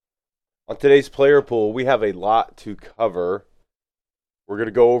On today's player pool, we have a lot to cover. We're going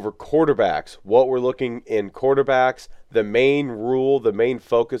to go over quarterbacks, what we're looking in quarterbacks, the main rule, the main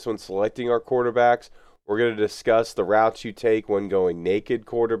focus when selecting our quarterbacks. We're going to discuss the routes you take when going naked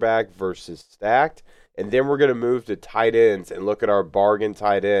quarterback versus stacked. And then we're going to move to tight ends and look at our bargain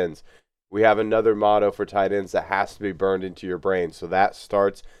tight ends. We have another motto for tight ends that has to be burned into your brain. So that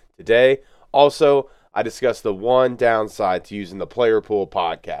starts today. Also, I discussed the one downside to using the Player Pool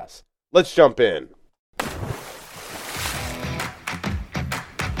podcast. Let's jump in.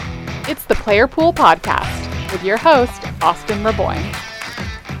 It's the Player Pool Podcast with your host, Austin Raboyne.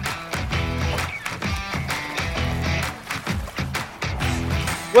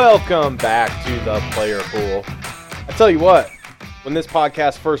 Welcome back to the Player Pool. I tell you what, when this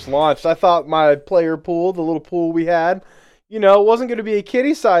podcast first launched, I thought my player pool, the little pool we had, it wasn't going to be a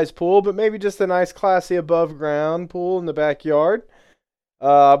kiddie-sized pool, but maybe just a nice, classy, above-ground pool in the backyard.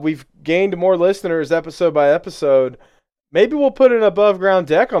 We've gained more listeners episode by episode. Maybe we'll put an above-ground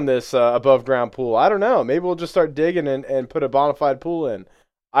deck on this above-ground pool. I don't know. Maybe we'll just start digging and put a bona fide pool in.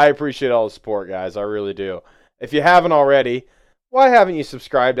 I appreciate all the support, guys. I really do. If you haven't already, why haven't you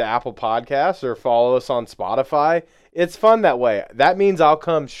subscribed to Apple Podcasts or follow us on Spotify? It's fun that way. That means I'll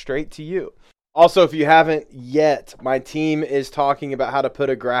come straight to you. Also, if you haven't yet, my team is talking about how to put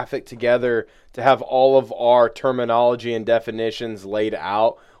a graphic together to have all of our terminology and definitions laid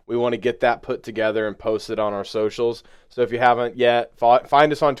out. We want to get that put together and post it on our socials. So if you haven't yet,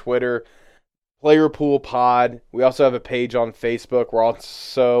 find us on Twitter, Player Pool Pod. We also have a page on Facebook. We're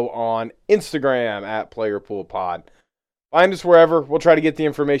also on Instagram at Player Pool Pod. Find us wherever. We'll try to get the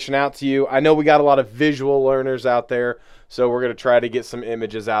information out to you. I know we got a lot of visual learners out there, so we're going to try to get some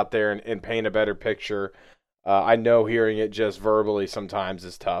images out there and paint a better picture. I know hearing it just verbally sometimes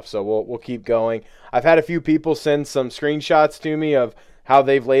is tough, so we'll keep going. I've had a few people send some screenshots to me of how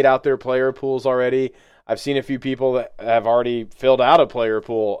they've laid out their player pools already. I've seen a few people that have already filled out a player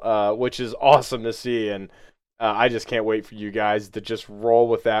pool, which is awesome to see, and I just can't wait for you guys to just roll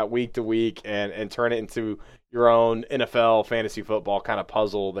with that week to week and turn it into your own NFL fantasy football kind of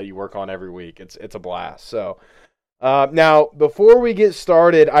puzzle that you work on every week. It's a blast. So now, before we get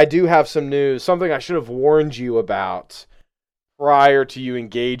started, I do have some news, something I should have warned you about prior to you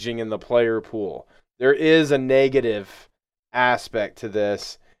engaging in the player pool. There is a negative aspect to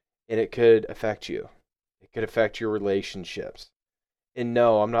this, and it could affect you. It could affect your relationships. And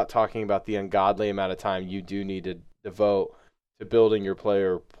no, I'm not talking about the ungodly amount of time you do need to devote to building your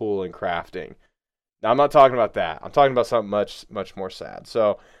player pool and crafting. Now, I'm not talking about that. I'm talking about something much, much more sad.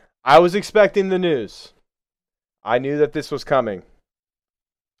 So, I was expecting the news. I knew that this was coming.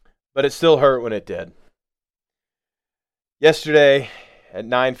 But it still hurt when it did. Yesterday, at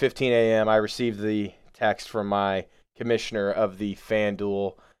 9:15 a.m., I received the text from my commissioner of the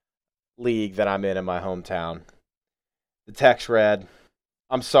Fanduel league that I'm in my hometown. The text read,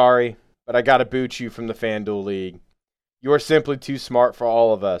 "I'm sorry, but I got to boot you from the Fanduel league. You are simply too smart for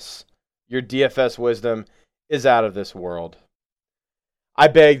all of us. Your DFS wisdom is out of this world." I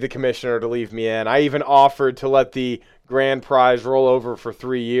begged the commissioner to leave me in. I even offered to let the grand prize roll over for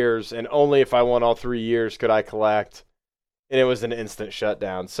 3 years, and only if I won all 3 years could I collect. And it was an instant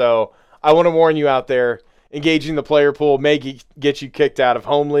shutdown. So I want to warn you out there, engaging the player pool may get you kicked out of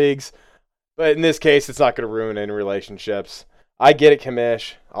home leagues, but in this case, it's not going to ruin any relationships. I get it,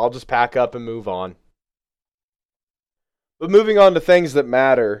 commish. I'll just pack up and move on. But moving on to things that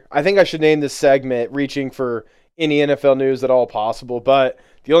matter, I think I should name this segment Reaching for Any NFL News at All Possible. But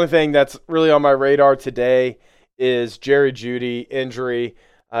the only thing that's really on my radar today is Jeudy injury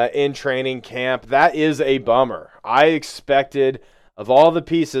in training camp. That is a bummer. I expected, of all the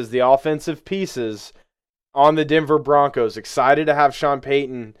pieces, the offensive pieces on the Denver Broncos, excited to have Sean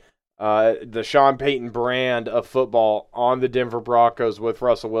Payton, the Sean Payton brand of football on the Denver Broncos with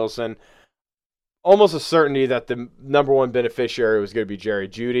Russell Wilson. Almost a certainty that the number one beneficiary was going to be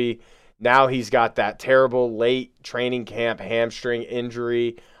Jeudy. Now he's got that terrible late training camp hamstring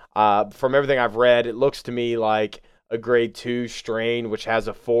injury. From everything I've read, it looks to me like a grade 2 strain, which has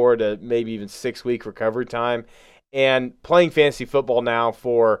a 4 to maybe even 6 week recovery time. And playing fantasy football now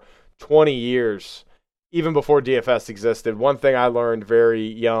for 20 years, even before DFS existed, one thing I learned very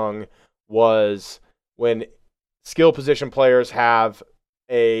young was when skill position players have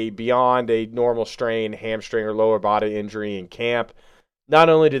beyond a normal strain, hamstring or lower body injury in camp, not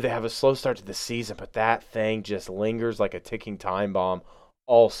only do they have a slow start to the season, but that thing just lingers like a ticking time bomb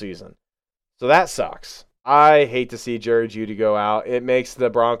all season. So that sucks. I hate to see Jeudy go out. It makes the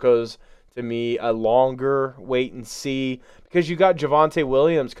Broncos, to me, a longer wait and see because you got Javonte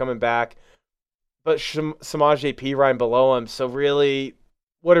Williams coming back, but Samaje Perine below him. So really,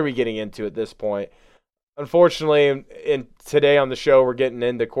 what are we getting into at this point? Unfortunately, today on the show, we're getting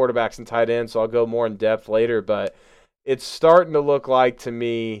into quarterbacks and tight ends, so I'll go more in depth later. But it's starting to look like to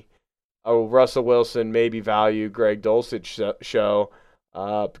me a Russell Wilson maybe value Greg Dulcich show.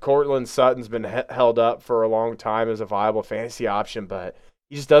 Cortland Sutton's been held up for a long time as a viable fantasy option, but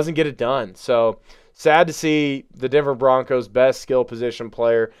he just doesn't get it done. So sad to see the Denver Broncos' best skill position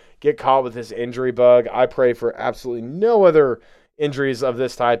player get caught with this injury bug. I pray for absolutely no other injuries of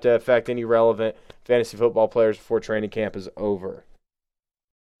this type to affect any relevant fantasy football players before training camp is over.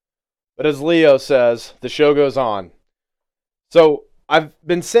 But as Leo says, the show goes on. So I've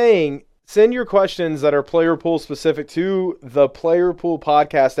been saying, send your questions that are player pool specific to the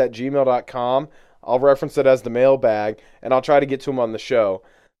playerpoolpodcast@gmail.com. I'll reference it as the mailbag, and I'll try to get to them on the show.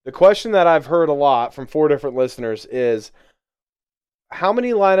 The question that I've heard a lot from 4 different listeners is, how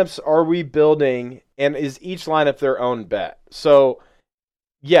many lineups are we building, and is each lineup their own bet? So,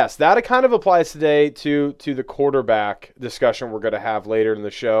 yes, that kind of applies today to the quarterback discussion we're going to have later in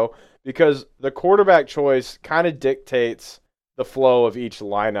the show, because the quarterback choice kind of dictates the flow of each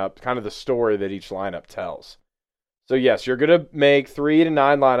lineup, kind of the story that each lineup tells. So, yes, you're going to make 3 to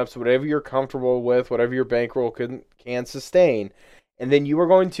 9 lineups, whatever you're comfortable with, whatever your bankroll can sustain, and then you are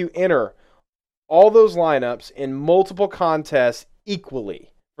going to enter all those lineups in multiple contests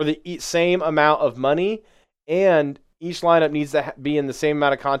equally for the same amount of money, and each lineup needs to be in the same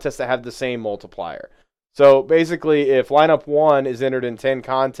amount of contests that have the same multiplier. So basically, if lineup 1 is entered in 10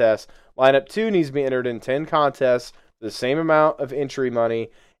 contests, lineup 2 needs to be entered in 10 contests for the same amount of entry money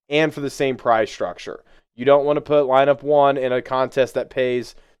and for the same prize structure. You don't want to put lineup 1 in a contest that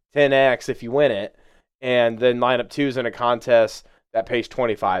pays 10x if you win it, and then lineup 2 is in a contest that pays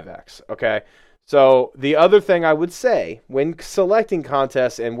 25x, okay? So the other thing I would say when selecting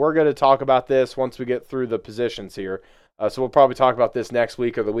contests, and we're going to talk about this once we get through the positions here, so we'll probably talk about this next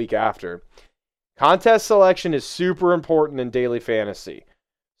week or the week after. Contest selection is super important in daily fantasy.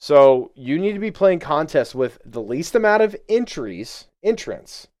 So you need to be playing contests with the least amount of entrants,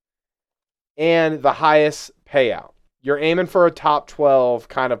 and the highest payout. You're aiming for a top 12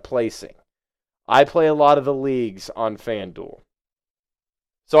 kind of placing. I play a lot of the leagues on Fanduel.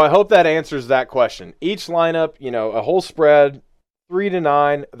 So I hope that answers that question. Each lineup, a whole spread, 3 to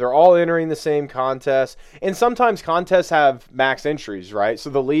 9, they're all entering the same contest. And sometimes contests have max entries, right? So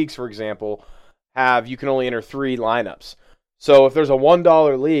the leagues, for example, you can only enter 3 lineups. So if there's a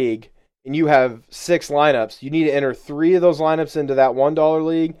 $1 league and you have 6 lineups, you need to enter 3 of those lineups into that $1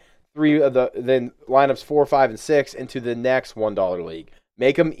 league, then lineups 4, 5, and 6 into the next $1 league.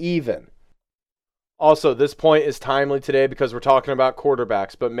 Make them even. Also, this point is timely today because we're talking about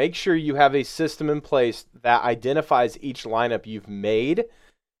quarterbacks, but make sure you have a system in place that identifies each lineup you've made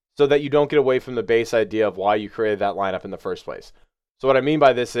so that you don't get away from the base idea of why you created that lineup in the first place. So what I mean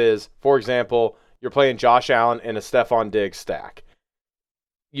by this is, for example, you're playing Josh Allen in a Stephon Diggs stack.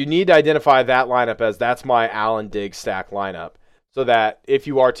 You need to identify that lineup as that's my Allen Diggs stack lineup so that if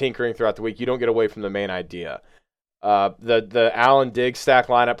you are tinkering throughout the week, you don't get away from the main idea. The Allen Diggs stack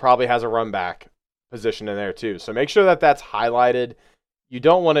lineup probably has a run back position in there too. So make sure that that's highlighted. You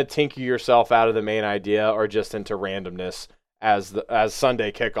don't want to tinker yourself out of the main idea or just into randomness as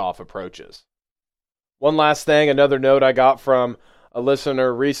Sunday kickoff approaches. One last thing, another note I got from a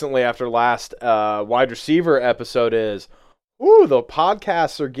listener recently after last wide receiver episode is, the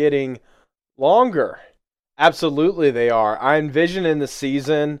podcasts are getting longer. Absolutely they are. I envision in the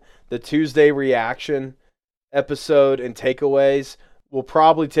season, the Tuesday reaction episode and takeaways will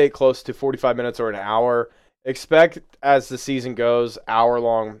probably take close to 45 minutes or an hour. Expect, as the season goes,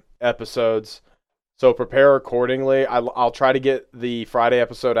 hour-long episodes. So prepare accordingly. I'll try to get the Friday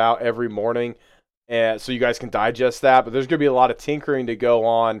episode out every morning so you guys can digest that. But there's going to be a lot of tinkering to go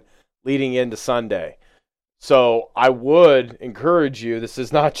on leading into Sunday. So I would encourage you, this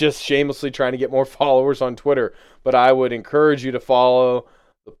is not just shamelessly trying to get more followers on Twitter, but I would encourage you to follow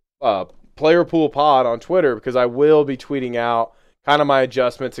the Player Pool Pod on Twitter because I will be tweeting out kind of my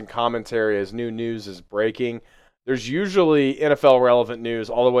adjustments and commentary as new news is breaking. There's usually NFL relevant news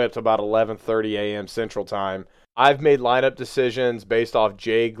all the way up to about 11:30 a.m. Central Time. I've made lineup decisions based off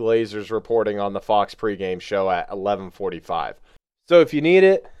Jay Glazer's reporting on the Fox pregame show at 11:45. So if you need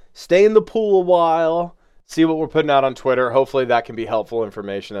it, stay in the pool a while, see what we're putting out on Twitter. Hopefully that can be helpful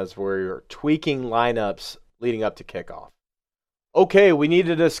information as we're tweaking lineups leading up to kickoff. Okay, we need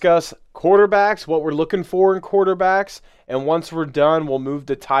to discuss quarterbacks, what we're looking for in quarterbacks, and once we're done, we'll move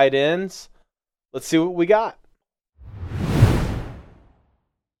to tight ends. Let's see what we got.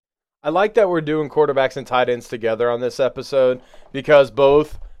 I like that we're doing quarterbacks and tight ends together on this episode because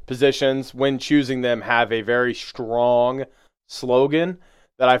both positions, when choosing them, have a very strong slogan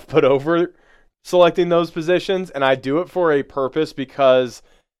that I've put over selecting those positions, and I do it for a purpose because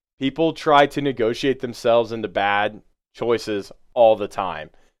people try to negotiate themselves into bad choices all the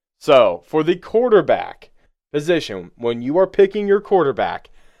time. So, for the quarterback position, when you are picking your quarterback,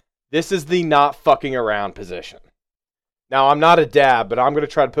 this is the not fucking around position. Now, I'm not a dad, but I'm going to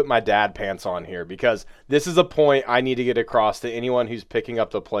try to put my dad pants on here because this is a point I need to get across to anyone who's picking up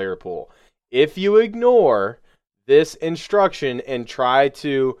the player pool. If you ignore this instruction and try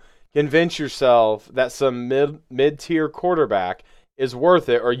to convince yourself that some mid-tier quarterback is worth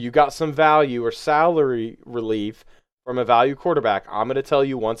it, or you got some value or salary relief from a value quarterback, I'm going to tell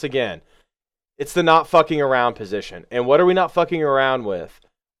you once again, it's the not fucking around position. And what are we not fucking around with?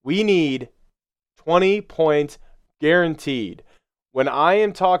 We need 20 points guaranteed. When I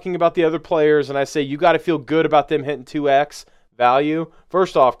am talking about the other players and I say you got to feel good about them hitting 2x value,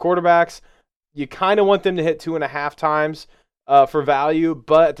 first off, quarterbacks, you kind of want them to hit 2.5 times for value,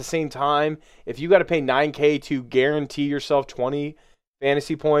 but at the same time, if you got to pay $9K to guarantee yourself 20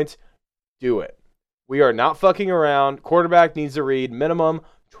 fantasy points, do it. We are not fucking around. Quarterback needs to read minimum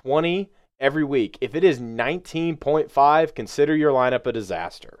 20 every week. If it is 19.5, consider your lineup a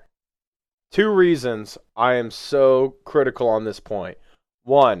disaster. 2 reasons I am so critical on this point.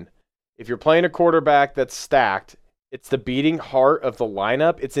 1, if you're playing a quarterback that's stacked, it's the beating heart of the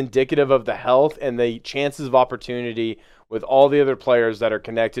lineup. It's indicative of the health and the chances of opportunity with all the other players that are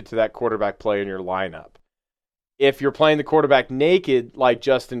connected to that quarterback play in your lineup. If you're playing the quarterback naked, like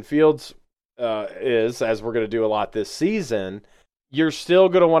Justin Fields is, as we're going to do a lot this season, you're still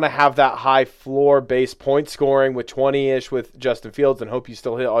going to want to have that high floor base point scoring with 20-ish with Justin Fields and hope you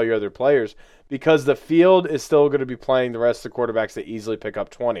still hit all your other players because the field is still going to be playing the rest of the quarterbacks that easily pick up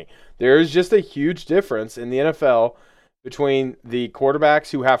 20. There is just a huge difference in the NFL between the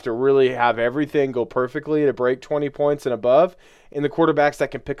quarterbacks who have to really have everything go perfectly to break 20 points and above and the quarterbacks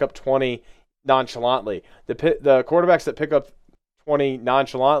that can pick up 20 nonchalantly. The quarterbacks that pick up 20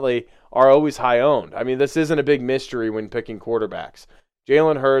 nonchalantly are always high owned. I mean, this isn't a big mystery when picking quarterbacks.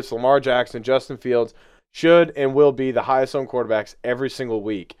 Jalen Hurts, Lamar Jackson, Justin Fields should and will be the highest owned quarterbacks every single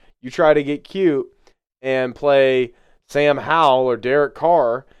week. You try to get cute and play Sam Howell or Derek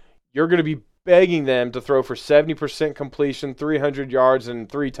Carr, you're going to be begging them to throw for 70% completion, 300 yards, and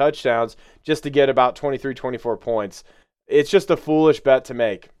 3 touchdowns just to get about 23, 24 points. It's just a foolish bet to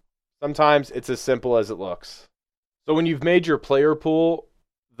make. Sometimes it's as simple as it looks. So when you've made your player pool,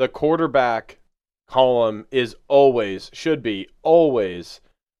 the quarterback column is should be always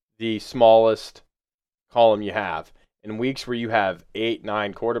the smallest column you have. In weeks where you have 8,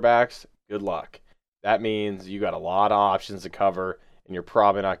 9 quarterbacks, good luck. That means you got a lot of options to cover, and you're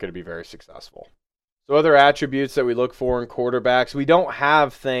probably not going to be very successful. So other attributes that we look for in quarterbacks, we don't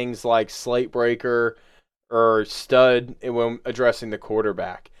have things like slate breaker or stud when addressing the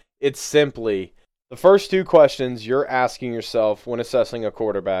quarterback. It's simply the first 2 questions you're asking yourself when assessing a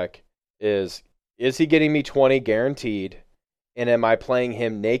quarterback is he getting me 20 guaranteed? And am I playing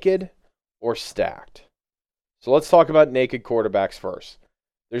him naked or stacked? So let's talk about naked quarterbacks first.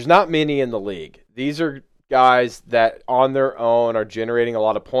 There's not many in the league. These are guys that on their own are generating a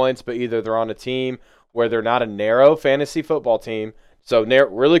lot of points, but either they're on a team where they're not a narrow fantasy football team. So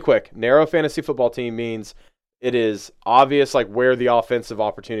really quick, narrow fantasy football team means it is obvious like where the offensive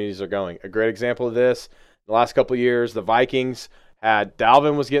opportunities are going. A great example of this, the last couple of years, the Vikings had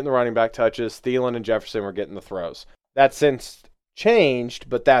Dalvin was getting the running back touches, Thielen and Jefferson were getting the throws. That's since changed,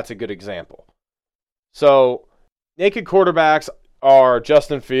 but that's a good example. So naked quarterbacks are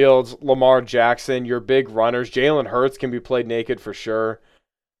Justin Fields, Lamar Jackson, your big runners. Jalen Hurts can be played naked for sure.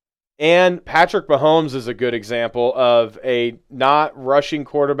 And Patrick Mahomes is a good example of a not rushing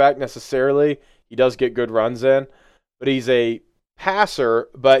quarterback necessarily. He does get good runs in, but he's a passer,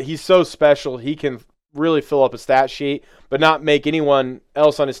 but he's so special he can really fill up a stat sheet, but not make anyone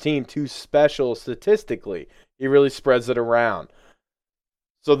else on his team too special statistically. He really spreads it around.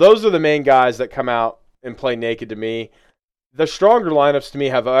 So those are the main guys that come out and play naked to me. The stronger lineups to me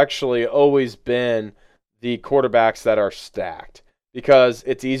have actually always been the quarterbacks that are stacked because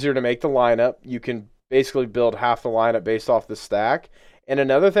it's easier to make the lineup. You can basically build half the lineup based off the stack. And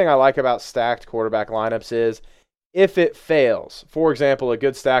another thing I like about stacked quarterback lineups is if it fails. For example, a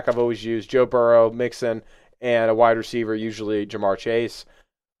good stack I've always used, Joe Burrow, Mixon, and a wide receiver, usually Jamar Chase.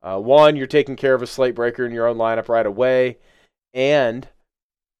 One, you're taking care of a slate breaker in your own lineup right away. And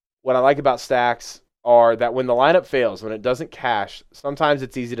what I like about stacks are that when the lineup fails, when it doesn't cash, sometimes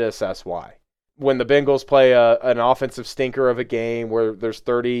it's easy to assess why. When the Bengals play an offensive stinker of a game where there's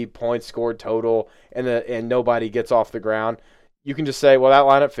 30 points scored total and nobody gets off the ground, you can just say, well, that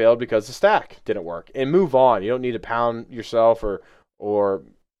lineup failed because the stack didn't work and move on. You don't need to pound yourself or or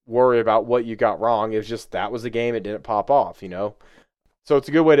worry about what you got wrong. It was just that was the game. It didn't pop off, So it's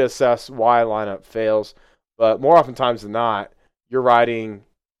a good way to assess why a lineup fails. But more oftentimes than not, you're riding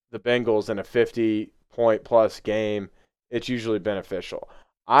the Bengals in a 50-point plus game. It's usually beneficial.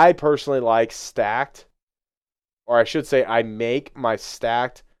 I personally like stacked, or I should say I make my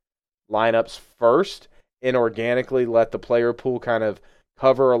stacked lineups first and organically let the player pool kind of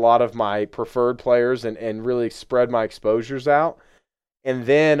cover a lot of my preferred players and really spread my exposures out. And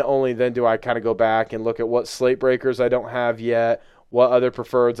then only then do I kind of go back and look at what slate breakers I don't have yet, what other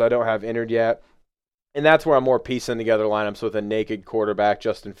preferreds I don't have entered yet. And that's where I'm more piecing together lineups with a naked quarterback,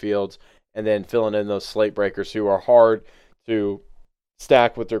 Justin Fields, and then filling in those slate breakers who are hard to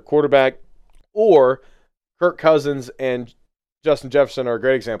stack with their quarterback. Or Kirk Cousins and Justin Jefferson are a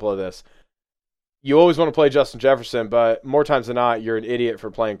great example of this. You always want to play Justin Jefferson, but more times than not, you're an idiot for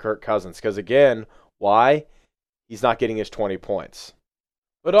playing Kirk Cousins. Because again, why? He's not getting his 20 points.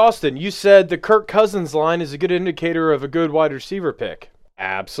 But Austin, you said the Kirk Cousins line is a good indicator of a good wide receiver pick.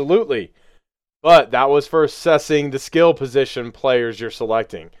 Absolutely. But that was for assessing the skill position players you're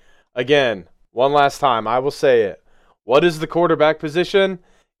selecting. Again, one last time, I will say it. What is the quarterback position?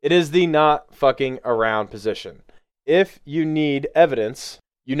 It is the not fucking around position. If you need evidence,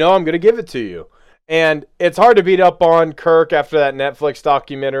 I'm going to give it to you. And it's hard to beat up on Kirk after that Netflix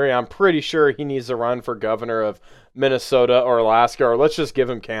documentary. I'm pretty sure he needs to run for governor of Minnesota or Alaska, or let's just give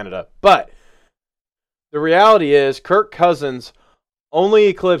him Canada. But the reality is Kirk Cousins only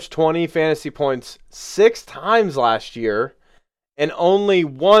eclipsed 20 fantasy points 6 times last year, and only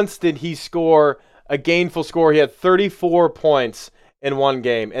once did he score a gainful score. He had 34 points in one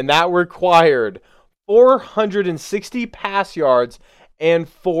game, and that required 460 pass yards and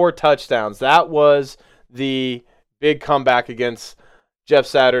 4 touchdowns. That was the big comeback against Jeff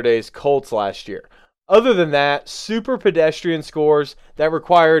Saturday's Colts last year. Other than that, super pedestrian scores that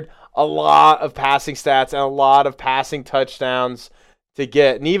required a lot of passing stats and a lot of passing touchdowns to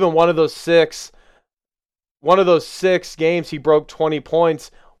get. And even one of those six games, he broke 20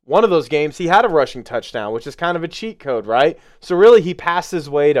 points. One of those games, he had a rushing touchdown, which is kind of a cheat code, right? So really, he passed his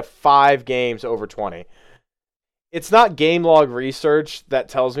way to 5 games over 20. It's not game log research that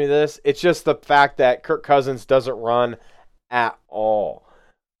tells me this. It's just the fact that Kirk Cousins doesn't run at all.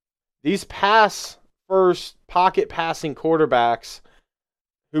 These pass-first pocket passing quarterbacks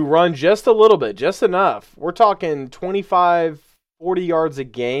who run just a little bit, just enough. We're talking 25, 40 yards a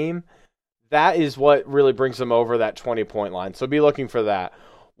game. That is what really brings them over that 20-point line. So be looking for that.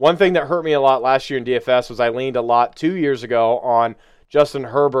 One thing that hurt me a lot last year in DFS was I leaned a lot 2 years ago on Justin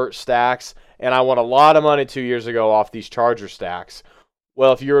Herbert stacks, and I won a lot of money 2 years ago off these Charger stacks.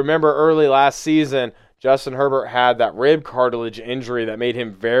 Well, if you remember early last season, Justin Herbert had that rib cartilage injury that made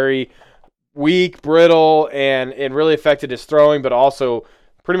him very weak, brittle, and really affected his throwing, but also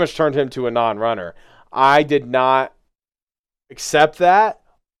pretty much turned him to a non-runner. I did not accept that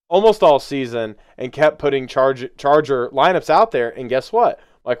almost all season and kept putting Charger lineups out there, and guess what?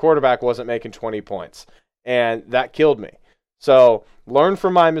 My quarterback wasn't making 20 points, and that killed me. So learn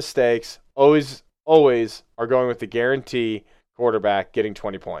from my mistakes. Always are going with the guarantee quarterback getting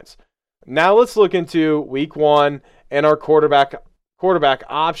 20 points. Now let's look into week 1 and our quarterback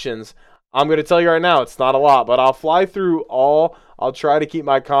options. I'm going to tell you right now, it's not a lot, but I'll fly through all. I'll try to keep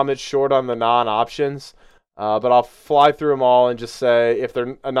my comments short on the non-options, but I'll fly through them all and just say if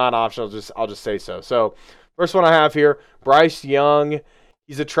they're a non-option, I'll just say so. So first one I have here, Bryce Young.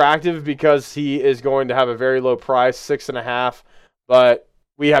 He's attractive because he is going to have a very low price, 6.5, but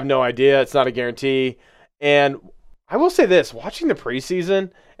we have no idea. It's not a guarantee. And I will say this, watching the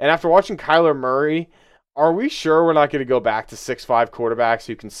preseason and after watching Kyler Murray, are we sure we're not going to go back to 6'5" quarterbacks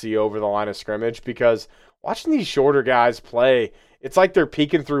who can see over the line of scrimmage? Because watching these shorter guys play, it's like they're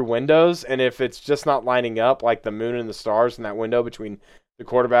peeking through windows, and if it's just not lining up like the moon and the stars in that window between the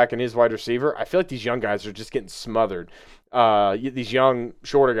quarterback and his wide receiver, I feel like these young guys are just getting smothered. These young,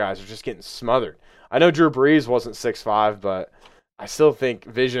 shorter guys are just getting smothered. I know Drew Brees wasn't 6'5", but I still think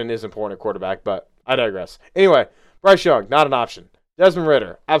vision is important at quarterback, but I digress. Anyway, Bryce Young, not an option. Desmond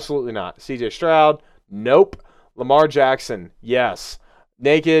Ridder, absolutely not. CJ Stroud, nope. Lamar Jackson, yes.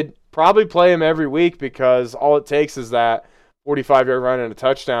 Naked, probably play him every week because all it takes is that 45-yard run and a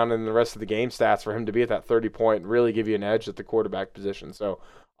touchdown and the rest of the game stats for him to be at that 30-point and really give you an edge at the quarterback position. So,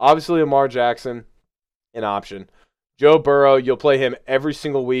 obviously, Lamar Jackson, an option. Joe Burrow, you'll play him every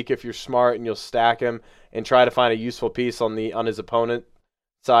single week if you're smart and you'll stack him and try to find a useful piece on his opponent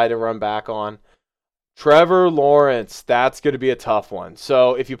side to run back on. Trevor Lawrence, that's going to be a tough one.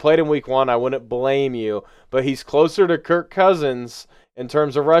 So if you played him week 1, I wouldn't blame you, but he's closer to Kirk Cousins in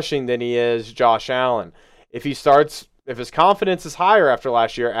terms of rushing than he is Josh Allen. If he starts if his confidence is higher after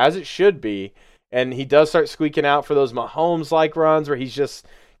last year, as it should be, and he does start squeaking out for those Mahomes-like runs where he's just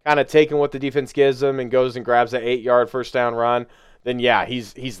kind of taking what the defense gives him and goes and grabs that 8-yard first down run, then yeah,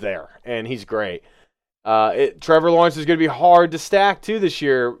 he's there, and he's great. Trevor Lawrence is going to be hard to stack too this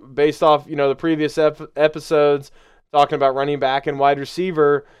year based off the previous episodes talking about running back and wide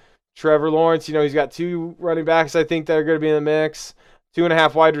receiver. Trevor Lawrence, he's got 2 running backs I think that are going to be in the mix,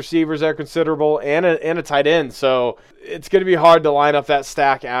 2.5 wide receivers that are considerable, and a tight end. So it's going to be hard to line up that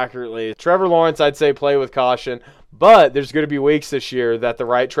stack accurately. Trevor Lawrence, I'd say play with caution, but there's going to be weeks this year that the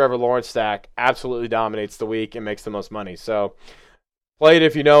right Trevor Lawrence stack absolutely dominates the week and makes the most money. So play it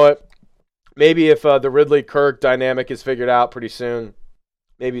if you know it. Maybe if the Ridley-Kirk dynamic is figured out pretty soon,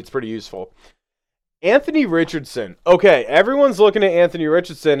 maybe it's pretty useful. Anthony Richardson. Okay, everyone's looking at Anthony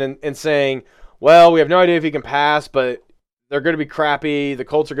Richardson and saying, well, we have no idea if he can pass, but they're going to be crappy, the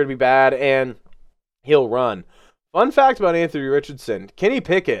Colts are going to be bad, and he'll run. Fun fact about Anthony Richardson, Kenny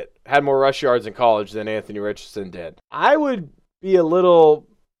Pickett had more rush yards in college than Anthony Richardson did. I would be a little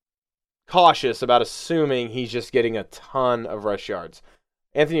cautious about assuming he's just getting a ton of rush yards.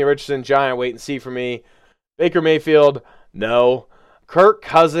 Anthony Richardson, giant wait and see for me. Baker Mayfield, no. Kirk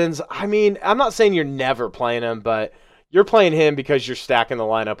Cousins, I'm not saying you're never playing him, but you're playing him because you're stacking the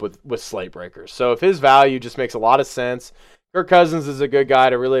lineup with slate breakers. So if his value just makes a lot of sense, Kirk Cousins is a good guy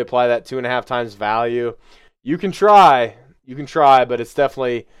to really apply that 2.5 times value. You can try, but it's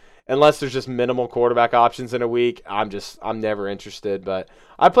definitely, unless there's just minimal quarterback options in a week, I'm never interested. But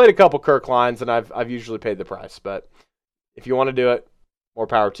I played a couple Kirk lines, and I've usually paid the price. But if you want to do it, more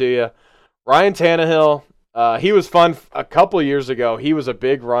power to you. Ryan Tannehill, he was fun a couple of years ago. He was a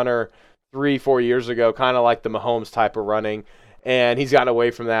big runner 3-4 years ago, kind of like the Mahomes type of running, and he's gotten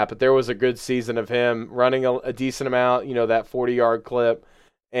away from that. But there was a good season of him running a decent amount, that 40-yard clip,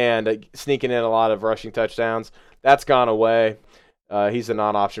 and sneaking in a lot of rushing touchdowns. That's gone away. He's a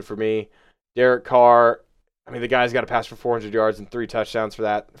non-option for me. Derek Carr, the guy's got to pass for 400 yards and 3 touchdowns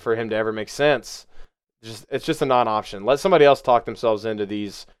for him to ever make sense. It's just a non-option. Let somebody else talk themselves into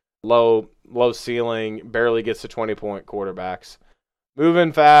these low ceiling, barely gets to 20-point quarterbacks.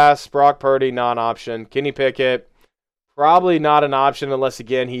 Moving fast, Brock Purdy, non-option. Kenny Pickett, probably not an option unless,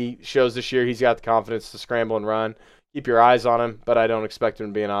 again, he shows this year he's got the confidence to scramble and run. Keep your eyes on him, but I don't expect him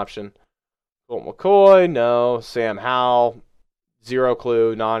to be an option. Colt McCoy, no. Sam Howell, zero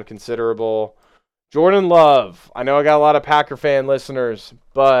clue, non-considerable. Jordan Love, I know I got a lot of Packer fan listeners,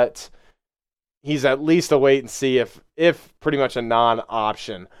 but he's at least a wait and see if pretty much a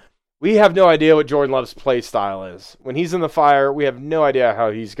non-option. We have no idea what Jordan Love's play style is. When he's in the fire, we have no idea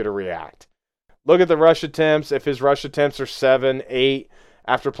how he's going to react. Look at the rush attempts. If his rush attempts are 7, 8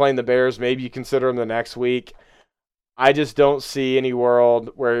 after playing the Bears, maybe you consider him the next week. I just don't see any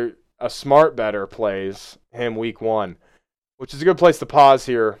world where a smart bettor plays him week 1, which is a good place to pause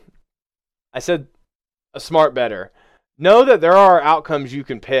here. I said a smart bettor. Know that there are outcomes you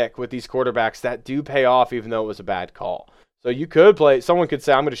can pick with these quarterbacks that do pay off even though it was a bad call. So you could play, someone could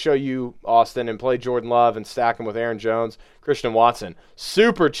say, I'm going to show you, Austin, and play Jordan Love and stack him with Aaron Jones, Christian Watson.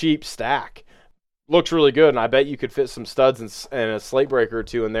 Super cheap stack. Looks really good, and I bet you could fit some studs and a slate breaker or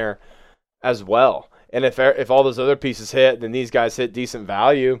 2 in there as well. And if all those other pieces hit, then these guys hit decent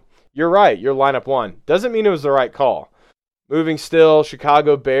value, you're right, you're lineup 1. Doesn't mean it was the right call. Moving still,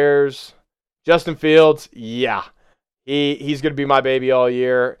 Chicago Bears, Justin Fields, yeah. He's going to be my baby all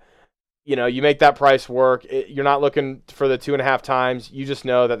year. You make that price work. You're not looking for the 2.5 times. You just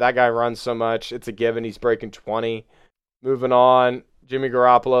know that guy runs so much. It's a given. He's breaking 20. Moving on, Jimmy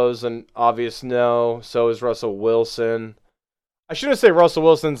Garoppolo's an obvious no. So is Russell Wilson. I shouldn't say Russell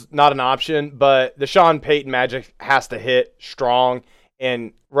Wilson's not an option, but the Sean Payton magic has to hit strong,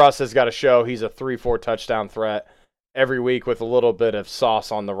 and Russ has got to show he's a 3-4 touchdown threat every week with a little bit of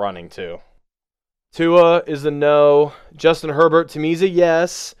sauce on the running too. Tua is a no. Justin Herbert, to me, is a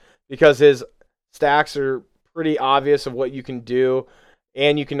yes, because his stacks are pretty obvious of what you can do,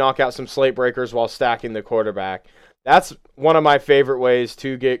 and you can knock out some slate breakers while stacking the quarterback. That's one of my favorite ways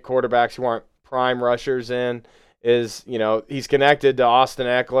to get quarterbacks who aren't prime rushers in, is, he's connected to Austin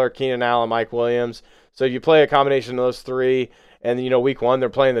Eckler, Keenan Allen, Mike Williams. So you play a combination of those 3, and, week 1 they're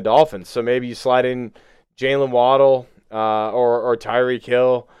playing the Dolphins. So maybe you slide in Jalen Waddle or Tyreek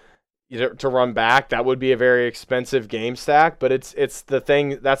Hill to run back. That would be a very expensive game stack, but it's the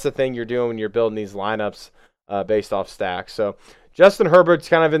thing. That's the thing you're doing when you're building these lineups based off stacks. So Justin Herbert's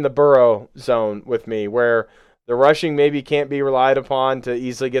kind of in the Burrow zone with me, where the rushing maybe can't be relied upon to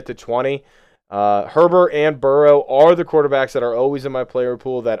easily get to 20. Herbert and Burrow are the quarterbacks that are always in my player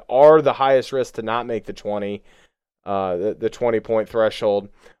pool that are the highest risk to not make the 20, the 20-point threshold.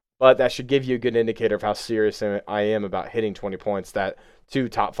 but that should give you a good indicator of how serious I am about hitting 20 points, that 2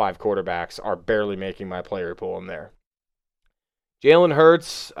 top 5 quarterbacks are barely making my player pool in there. Jalen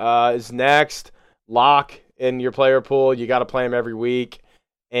Hurts is next. Lock in your player pool. You got to play him every week.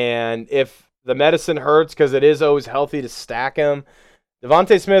 And if the medicine hurts, because it is always healthy to stack him,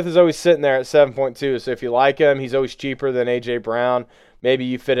 Devontae Smith is always sitting there at 7.2. So if you like him, he's always cheaper than A.J. Brown. Maybe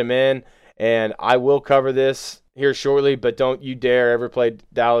you fit him in. And I will cover this here shortly, but don't you dare ever play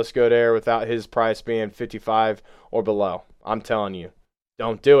Dallas Goedert without his price being 55 or below. I'm telling you,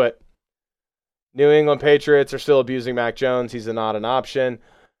 don't do it. New England Patriots are still abusing Mac Jones. He's not an option.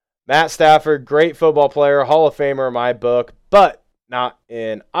 Matt Stafford, great football player, Hall of Famer in my book, but not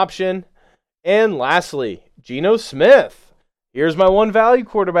an option. And lastly, Geno Smith. Here's my one value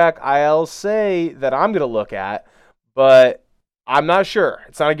quarterback I'll say that I'm going to look at, but I'm not sure.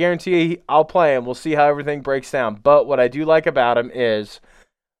 It's not a guarantee I'll play him. We'll see how everything breaks down. But what I do like about him is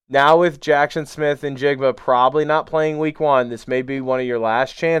now with Jackson Smith and Jigba probably not playing week 1, this may be one of your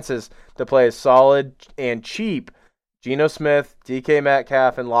last chances to play a solid and cheap Geno Smith, DK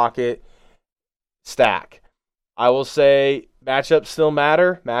Metcalf, and Lockett stack. I will say matchups still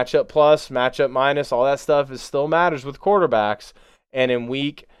matter. Matchup plus, matchup minus, all that stuff still matters with quarterbacks. And in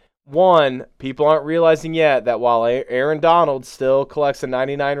week 1, people aren't realizing yet that while Aaron Donald still collects a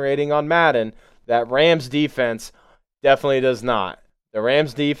 99 rating on Madden, that Rams defense definitely does not. The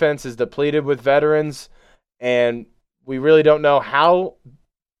Rams defense is depleted with veterans, and we really don't know how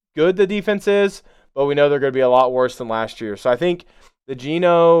good the defense is, but we know they're going to be a lot worse than last year. So I think the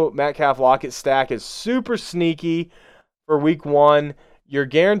Geno Metcalf Lockett stack is super sneaky for week 1. You're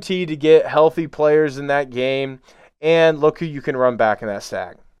guaranteed to get healthy players in that game, and look who you can run back in that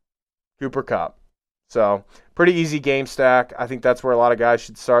stack. Cooper Kupp. So pretty easy game stack. I think that's where a lot of guys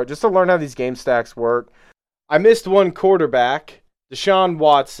should start, just to learn how these game stacks work. I missed one quarterback, Deshaun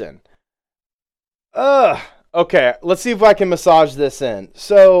Watson. Okay, let's see if I can massage this in.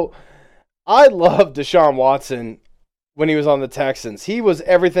 So I loved Deshaun Watson when he was on the Texans. He was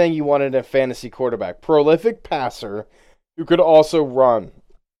everything you wanted in a fantasy quarterback. Prolific passer who could also run.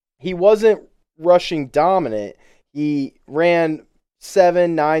 He wasn't rushing dominant. He ran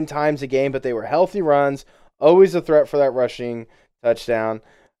 7-9 times a game, but they were healthy runs, always a threat for that rushing touchdown.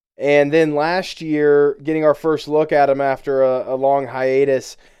 And then last year, getting our first look at him after a long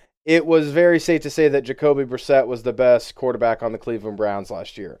hiatus, it was very safe to say that Jacoby Brissett was the best quarterback on the Cleveland Browns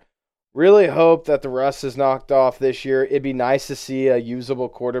last year. Really hope that the rust is knocked off this year. It'd be nice to see a usable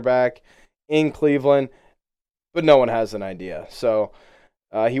quarterback in Cleveland, but no one has an idea. So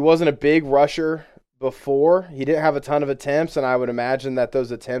he wasn't a big rusher before. He didn't have a ton of attempts, and I would imagine that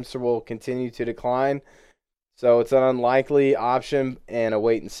those attempts will continue to decline. So it's an unlikely option and a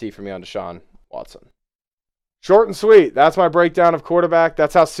wait and see for me on Deshaun Watson. Short and sweet. That's my breakdown of quarterback.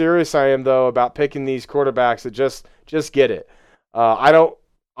 That's how serious I am, though, about picking these quarterbacks that just get it. I'll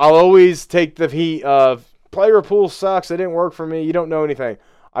always take the heat of player pool sucks. It didn't work for me. You don't know anything.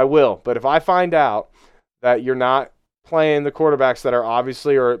 I will. But if I find out that you're not playing the quarterbacks that are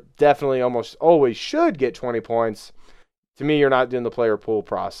obviously or definitely almost always should get 20 points, to me, you're not doing the player pool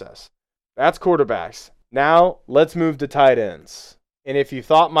process. That's quarterbacks. Now, let's move to tight ends. And if you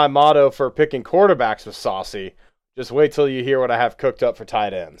thought my motto for picking quarterbacks was saucy, just wait till you hear what I have cooked up for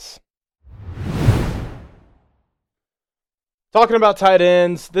tight ends. Talking about tight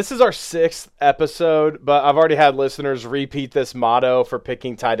ends, this is our 6th episode, but I've already had listeners repeat this motto for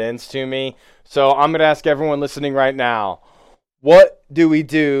picking tight ends to me. So I'm going to ask everyone listening right now, what do we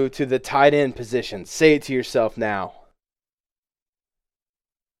do to the tight end position? Say it to yourself now.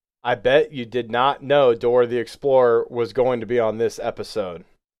 I bet you did not know Dora the Explorer was going to be on this episode.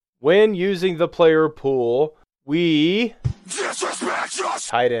 When using the player pool, we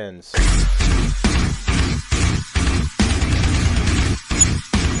tight ends.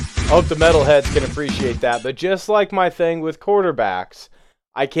 I hope the metalheads can appreciate that, but just like my thing with quarterbacks,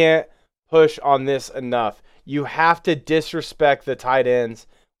 I can't push on this enough. You have to disrespect the tight ends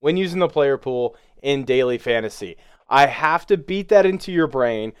when using the player pool in daily fantasy. I have to beat that into your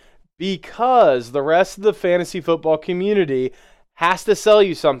brain because the rest of the fantasy football community has to sell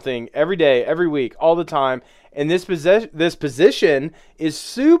you something every day, every week, all the time. And this position is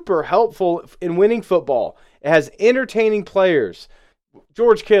super helpful in winning football. It has entertaining players.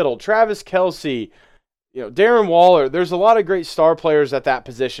 George Kittle, Travis Kelce, Darren Waller. There's a lot of great star players at that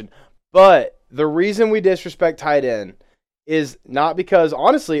position. But the reason we disrespect tight end is not because,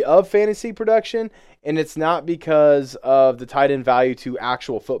 honestly, of fantasy production, and it's not because of the tight end value to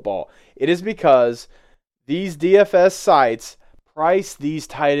actual football. It is because these DFS sites price these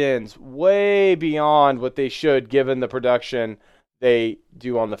tight ends way beyond what they should given the production they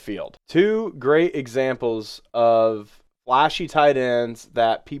do on the field. Two great examples of flashy tight ends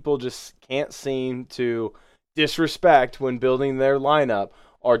that people just can't seem to disrespect when building their lineup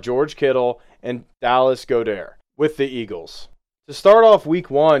are George Kittle and Dallas Goedert with the Eagles. To start off week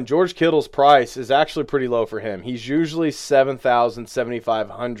 1, George Kittle's price is actually pretty low for him. He's usually $7,000,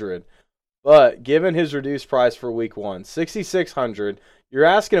 $7,500. But given his reduced price for week 1, $6,600, you're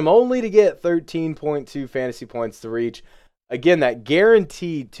asking him only to get 13.2 fantasy points to reach. Again, that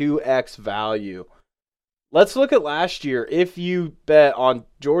guaranteed 2x value. Let's look at last year. If you bet on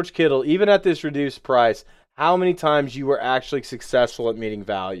George Kittle, even at this reduced price, how many times you were actually successful at meeting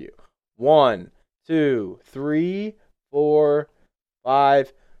value? 1, 2, 3, 4,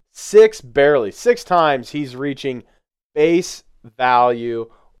 5, 6, barely. 6 times he's reaching base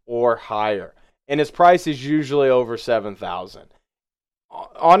value or higher. And his price is usually over $7,000.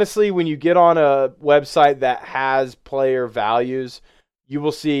 Honestly, when you get on a website that has player values, you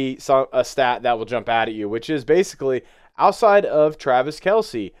will see a stat that will jump out at you, which is basically outside of Travis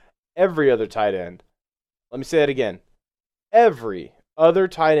Kelce, every other tight end. Let me say that again. Every other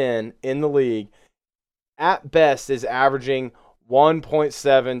tight end in the league at best is averaging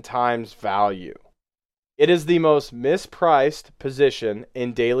 1.7 times value. It is the most mispriced position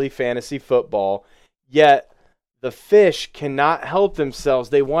in daily fantasy football, yet the fish cannot help themselves.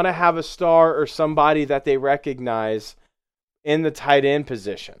 They want to have a star or somebody that they recognize in the tight end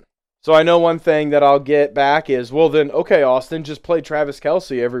position. So I know one thing that I'll get back is, well then, okay, Austin, just play Travis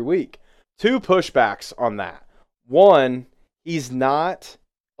Kelce every week. 2 pushbacks on that. 1, he's not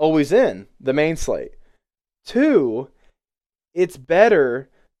always in the main slate. 2, it's better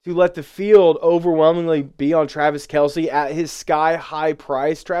to let the field overwhelmingly be on Travis Kelce at his sky-high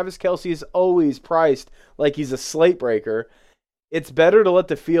price. Travis Kelce is always priced like he's a slate breaker. It's better to let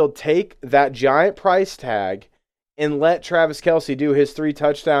the field take that giant price tag and let Travis Kelce do his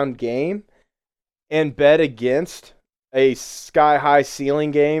 3-touchdown game and bet against a sky-high ceiling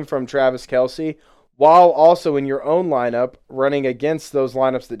game from Travis Kelce, while also in your own lineup running against those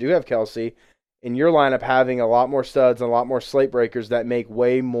lineups that do have Kelce, in your lineup having a lot more studs and a lot more slate breakers that make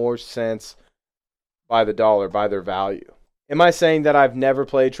way more sense by the dollar, by their value. Am I saying that I've never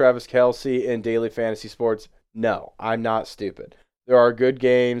played Travis Kelce in daily fantasy sports? No, I'm not stupid. There are good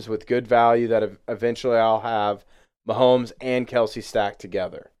games with good value that eventually I'll have Mahomes and Kelce stacked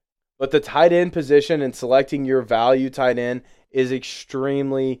together. But the tight end position and selecting your value tight end is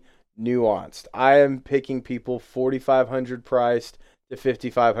extremely nuanced. I am picking people 4,500 priced to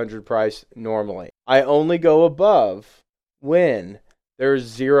 5,500 price normally. I only go above when there's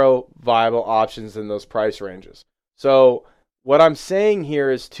 0 viable options in those price ranges. So what I'm saying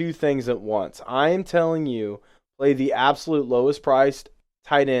here is 2 things at once. I am telling you, play the absolute lowest priced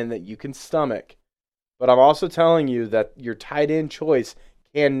tight end that you can stomach. But I'm also telling you that your tight end choice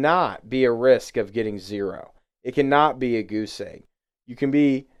cannot be a risk of getting 0. It cannot be a goose egg. You can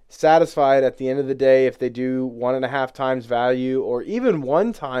be satisfied at the end of the day if they do 1.5 times value or even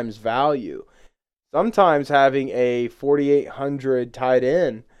 1 times value. Sometimes having a 4,800 tight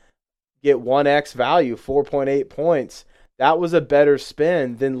end get 1x value, 4.8 points, that was a better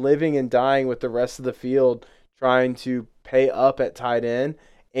spin than living and dying with the rest of the field trying to pay up at tight end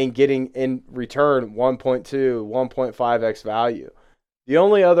and getting in return 1.2, 1.5x value. The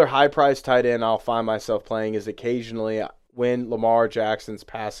only other high-priced tight end I'll find myself playing is occasionally when Lamar Jackson's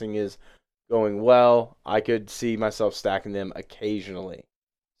passing is going well. I could see myself stacking them occasionally.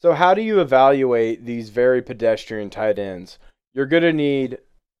 So how do you evaluate these very pedestrian tight ends? You're going to need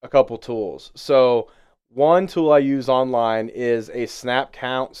a couple tools. So one tool I use online is a snap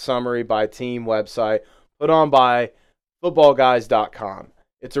count summary by team website put on by footballguys.com.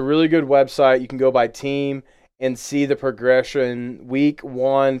 It's a really good website. You can go by team and see the progression week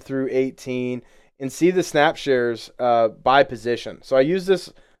 1 through 18 and see the snap shares by position. So I use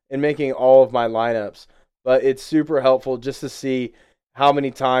this in making all of my lineups, but it's super helpful just to see how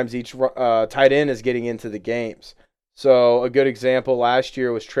many times each tight end is getting into the games. So a good example last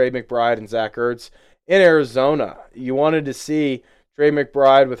year was Trey McBride and Zach Ertz in Arizona. You wanted to see Trey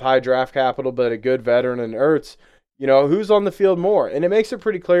McBride with high draft capital, but a good veteran in Ertz, who's on the field more. And it makes it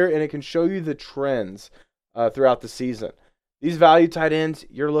pretty clear, and it can show you the trends throughout the season. These value tight ends,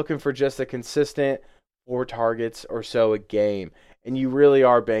 you're looking for just a consistent 4 targets or so a game. And you really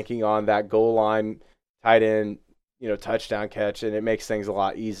are banking on that goal line tight end, touchdown catch, and it makes things a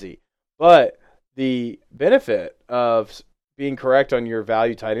lot easy. But the benefit of being correct on your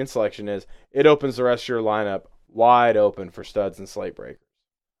value tight end selection is it opens the rest of your lineup wide open for studs and slate breakers.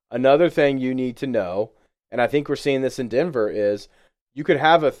 Another thing you need to know, and I think we're seeing this in Denver, is you could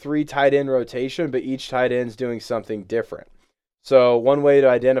have a 3 tight end rotation, but each tight end's doing something different. So one way to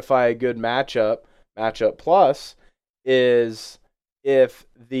identify a good matchup plus, is if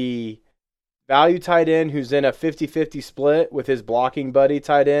the value tight end who's in a 50-50 split with his blocking buddy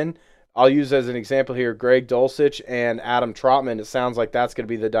tight end, I'll use as an example here Greg Dulcich and Adam Trotman. It sounds like that's going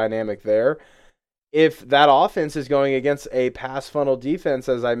to be the dynamic there. If that offense is going against a pass funnel defense,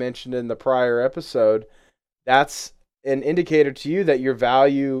 as I mentioned in the prior episode, that's an indicator to you that your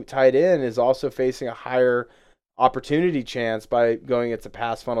value tight end is also facing a higher opportunity chance by going against a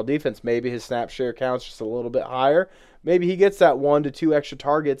pass funnel defense. Maybe his snap share count's just a little bit higher. Maybe he gets that 1 to 2 extra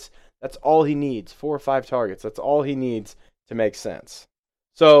targets. That's all he needs, 4 or 5 targets. That's all he needs to make sense.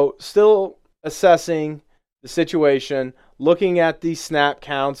 So still assessing the situation, looking at the snap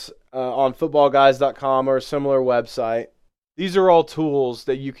counts on footballguys.com or a similar website. These are all tools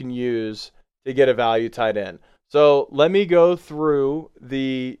that you can use to get a value tight end. So let me go through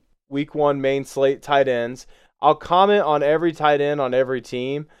the week 1 main slate tight ends. I'll comment on every tight end on every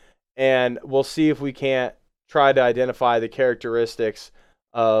team, and we'll see if we can't try to identify the characteristics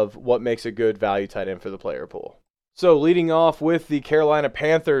of what makes a good value tight end for the player pool. So leading off with the Carolina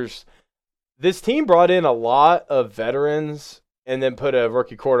Panthers, this team brought in a lot of veterans and then put a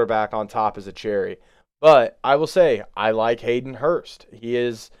rookie quarterback on top as a cherry. But I will say, I like Hayden Hurst. He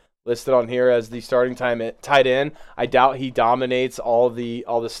is listed on here as the starting tight end. I doubt he dominates all the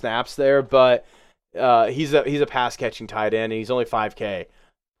snaps there, but he's a pass catching tight end, and he's only 5K.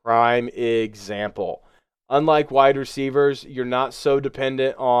 Prime example. Unlike wide receivers, you're not so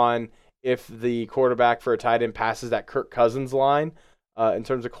dependent on if the quarterback for a tight end passes that Kirk Cousins line in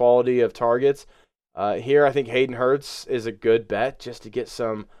terms of quality of targets. Here, I think Hayden Hurst is a good bet just to get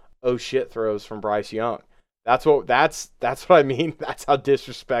some oh shit throws from Bryce Young. That's what I mean. That's how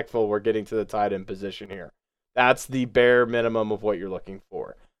disrespectful we're getting to the tight end position here. That's the bare minimum of what you're looking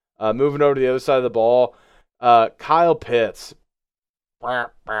for. Moving over to the other side of the ball, Kyle Pitts.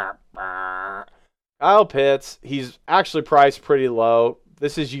 Kyle Pitts, he's actually priced pretty low.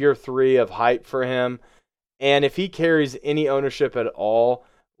 This is year 3 of hype for him. And if he carries any ownership at all,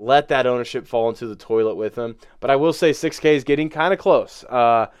 let that ownership fall into the toilet with him. But I will say 6K is getting kind of close.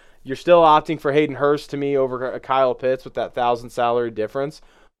 You're still opting for Hayden Hurst to me over Kyle Pitts with that 1,000 salary difference.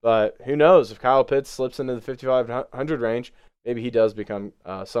 But who knows? If Kyle Pitts slips into the 5,500 range, maybe he does become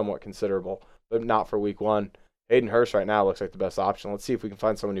somewhat considerable. But not for week 1. Hayden Hurst right now looks like the best option. Let's see if we can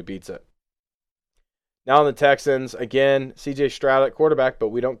find someone who beats it. Now on the Texans, again, C.J. Stroud at quarterback, but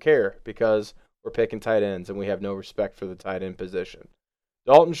we don't care because we're picking tight ends and we have no respect for the tight end position.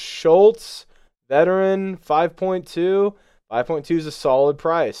 Dalton Schultz, veteran, 5.2. 5.2 is a solid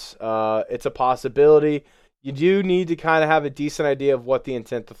price. It's a possibility. You do need to kind of have a decent idea of what the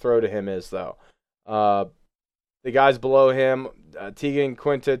intent to throw to him is, though. The guys below him, Tegan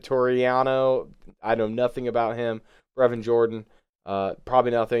Quintatoriano, I know nothing about him. Brevin Jordan,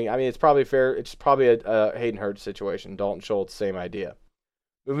 probably nothing. I mean, it's probably fair. It's probably a Hayden Hurst situation. Dalton Schultz, same idea.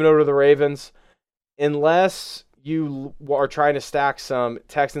 Moving over to the Ravens, unless you are trying to stack some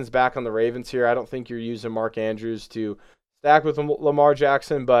Texans back on the Ravens here, I don't think you're using Mark Andrews to stack with Lamar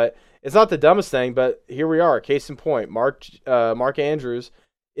Jackson, but it's not the dumbest thing, but here we are. Case in point, Mark Andrews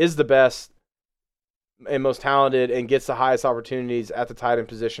is the best and most talented and gets the highest opportunities at the tight end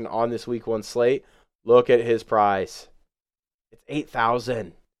position on this week 1 slate. Look at his price. It's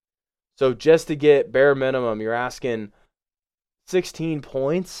 $8,000. So just to get bare minimum, you're asking 16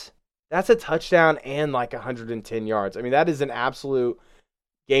 points. That's a touchdown and like 110 yards. I mean, that is an absolute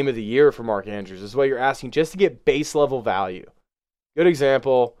game of the year for Mark Andrews. Is what you're asking just to get base level value. Good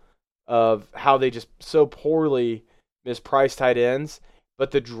example of how they just so poorly misprice tight ends,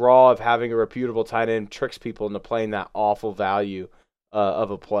 but the draw of having a reputable tight end tricks people into playing that awful value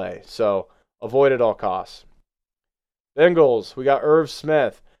of a play. So avoid at all costs. Bengals, we got Irv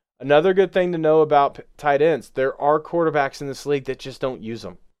Smith. Another good thing to know about tight ends, there are quarterbacks in this league that just don't use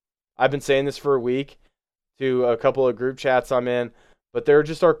them. I've been saying this for a week to a couple of group chats I'm in, but there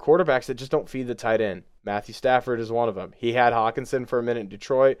just are quarterbacks that just don't feed the tight end. Matthew Stafford is one of them. He had Hawkinson for a minute in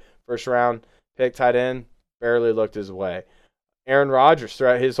Detroit, first round pick tight end, barely looked his way. Aaron Rodgers,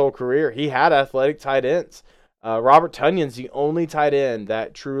 throughout his whole career, he had athletic tight ends. Robert Tunyon's the only tight end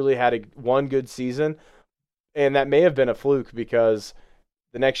that truly had one good season, and that may have been a fluke because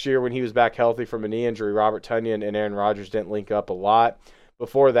the next year when he was back healthy from a knee injury, Robert Tonyan and Aaron Rodgers didn't link up a lot.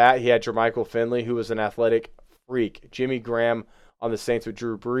 Before that, he had Jermichael Finley, who was an athletic freak. Jimmy Graham on the Saints with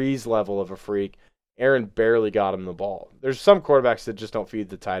Drew Brees level of a freak. Aaron barely got him the ball. There's some quarterbacks that just don't feed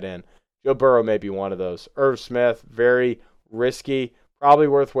the tight end. Joe Burrow may be one of those. Irv Smith, very risky, probably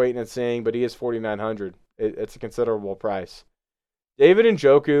worth waiting and seeing, but he is $4,900. It's a considerable price. David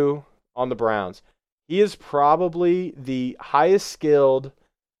Njoku on the Browns. He is probably the highest skilled,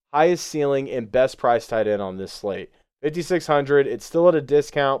 highest ceiling, and best price tight end on this slate. 5,600. It's still at a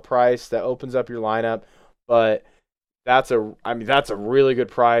discount price that opens up your lineup, but that's a really good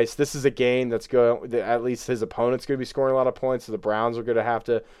price. This is a game that's going, at least his opponent's going to be scoring a lot of points, so the Browns are going to have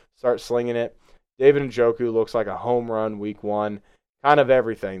to start slinging it. David Njoku looks like a home run week 1. Kind of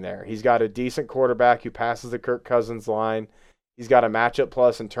everything there. He's got a decent quarterback who passes the Kirk Cousins line. He's got a matchup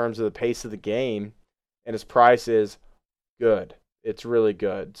plus in terms of the pace of the game, and his price is good. It's really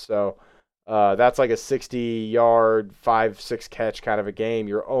good. So that's like a 60-yard, 5-6 catch kind of a game.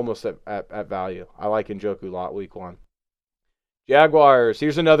 You're almost at value. I like Njoku a lot week 1. Jaguars.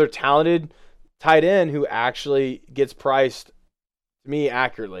 Here's another talented tight end who actually gets priced to me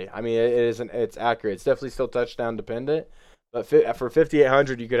accurately. I mean, it's accurate. It's definitely still touchdown dependent, but for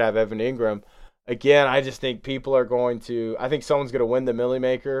 5,800, you could have Evan Ingram. Again, I just think people are going to. I think someone's going to win the Millie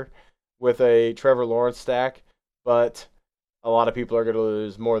Maker with a Trevor Lawrence stack, but a lot of people are going to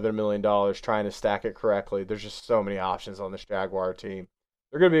lose more than $1 million trying to stack it correctly. There's just so many options on this Jaguar team.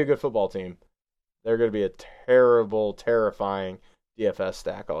 They're going to be a good football team. They're going to be a terrible, terrifying DFS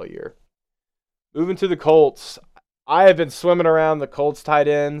stack all year. Moving to the Colts. I have been swimming around the Colts tight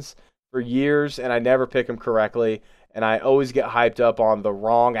ends for years, and I never pick them correctly. And I always get hyped up on the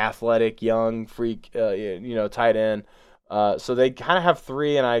wrong athletic, young, freak, tight end. So they kind of have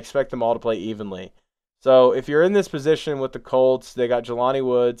 3, and I expect them all to play evenly. So if you're in this position with the Colts, they got Jelani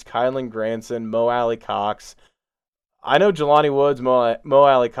Woods, Kylan Granson, Mo Alley Cox. I know Jelani Woods, Mo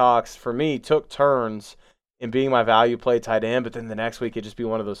Alley Cox, for me, took turns in being my value play tight end, but then the next week it'd just be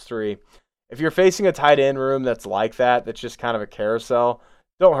one of those 3. If you're facing a tight end room that's like that's just kind of a carousel,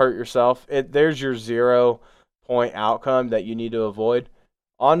 don't hurt yourself. There's your 0-point outcome that you need to avoid.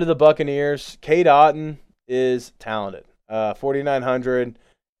 On to the Buccaneers. Cade Otton is talented. 4,900.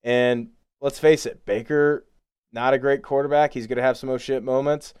 And let's face it, Baker, not a great quarterback. He's going to have some oh shit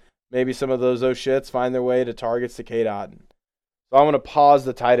moments. Maybe some of those oh shits find their way to targets to Cade Otton. So I'm going to pause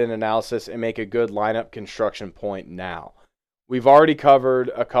the tight end analysis and make a good lineup construction point now. We've already covered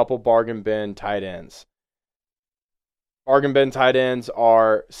a couple bargain bin tight ends. Bargain bin tight ends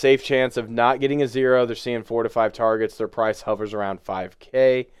are safe chance of not getting a 0. They're seeing 4 to 5 targets. Their price hovers around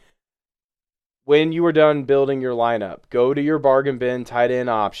 $5K. When you are done building your lineup, go to your bargain bin tight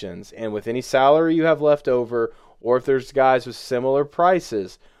end options, and with any salary you have left over, or if there's guys with similar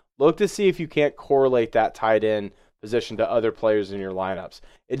prices, look to see if you can't correlate that tight end position to other players in your lineups.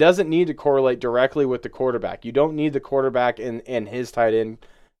 It doesn't need to correlate directly with the quarterback. You don't need the quarterback and his tight end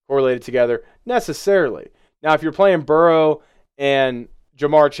correlated together necessarily. Now, if you're playing Burrow and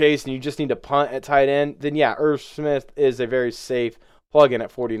Jamar Chase and you just need to punt at tight end, then yeah, Irv Smith is a very safe plug-in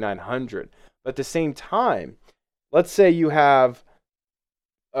at 4,900. But at the same time, let's say you have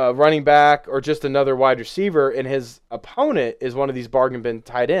a running back or just another wide receiver and his opponent is one of these bargain bin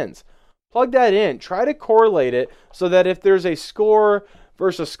tight ends. Plug that in. Try to correlate it so that if there's a score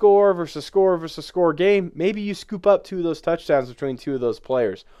versus score versus score versus score game, maybe you scoop up 2 of those touchdowns between 2 of those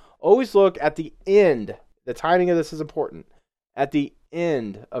players. Always look at the end. The timing of this is important. At the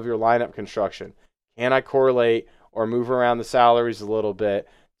end of your lineup construction, can I correlate or move around the salaries a little bit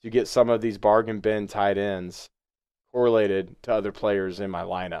to get some of these bargain bin tight ends correlated to other players in my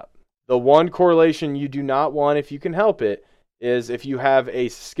lineup? The one correlation you do not want, if you can help it, is if you have a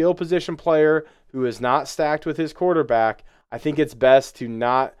skill position player who is not stacked with his quarterback, I think it's best to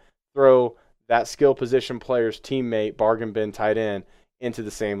not throw that skill position player's teammate, bargain bin tight end, into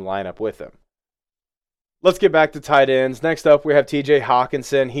the same lineup with him. Let's get back to tight ends. Next up, we have TJ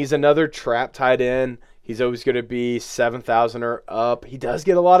Hawkinson. He's another trap tight end. He's always going to be 7,000 or up. He does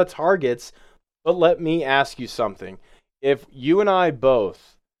get a lot of targets, but let me ask you something. If you and I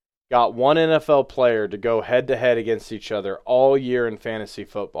both got one NFL player to go head-to-head against each other all year in fantasy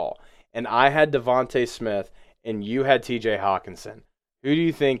football, and I had Devontae Smith and you had TJ Hawkinson, who do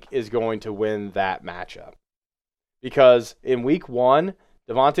you think is going to win that matchup? Because in week 1,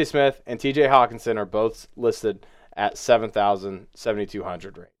 Devontae Smith and TJ Hawkinson are both listed at 7,000,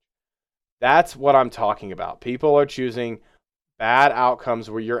 7,200 range. That's what I'm talking about. People are choosing bad outcomes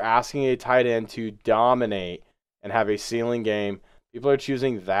where you're asking a tight end to dominate and have a ceiling game. People are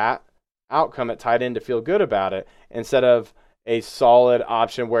choosing that outcome at tight end to feel good about it instead of a solid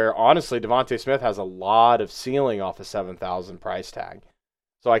option where, honestly, Devontae Smith has a lot of ceiling off a 7,000 price tag.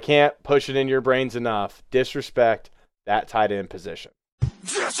 So I can't push it in your brains enough. Disrespect that tight end position.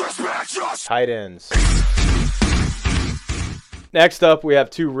 Disrespect us! Tight ends. Next up, we have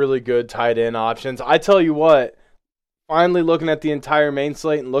 2 really good tight end options. I tell you what, finally looking at the entire main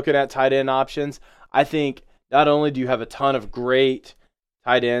slate and looking at tight end options, I think not only do you have a ton of great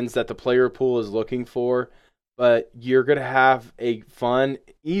tight ends that the player pool is looking for, but you're going to have a fun,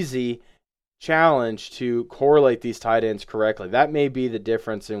 easy challenge to correlate these tight ends correctly. That may be the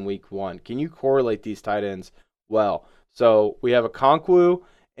difference in week 1. Can you correlate these tight ends well? So we have Okonkwo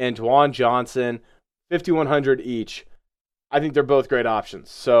and Dwan Johnson, 5,100 each. I think they're both great options.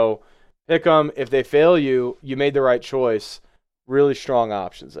 So pick them. If they fail you, you made the right choice. Really strong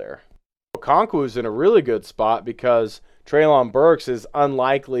options there. Okonkwo's in a really good spot because Treylon Burks is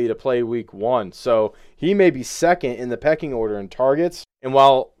unlikely to play week 1. So he may be second in the pecking order in targets. And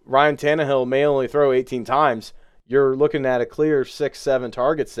while Ryan Tannehill may only throw 18 times, you're looking at a clear 6-7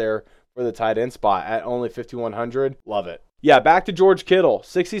 targets there for the tight end spot at only 5,100. Love it. Yeah, back to George Kittle,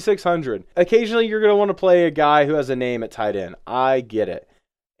 6,600. Occasionally you're going to want to play a guy who has a name at tight end. I get it.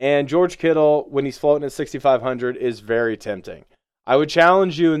 And George Kittle, when he's floating at 6,500, is very tempting. I would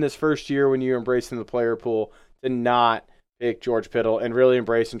challenge you in this first year when you're embracing the player pool to not pick George Kittle and really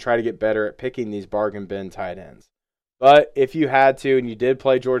embrace and try to get better at picking these bargain bin tight ends. But if you had to and you did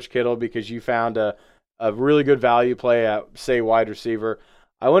play George Kittle because you found a really good value play at, say, wide receiver,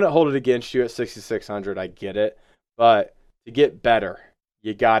 I wouldn't hold it against you at 6,600. I get it. But to get better,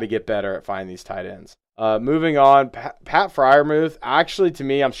 you got to get better at finding these tight ends. Moving on, Pat Freiermuth. Actually, to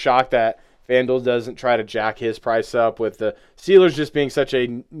me, I'm shocked that Fanduel doesn't try to jack his price up with the Steelers just being such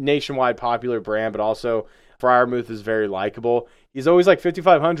a nationwide popular brand, but also Freiermuth is very likable. He's always like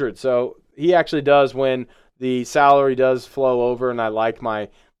 5,500, so he actually does when the salary does flow over and I like my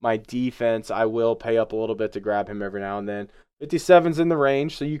defense, I will pay up a little bit to grab him every now and then. 57's in the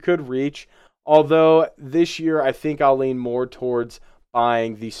range, so you could reach. Although this year I think I'll lean more towards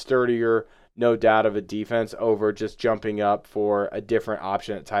buying the sturdier, no doubt of a defense over just jumping up for a different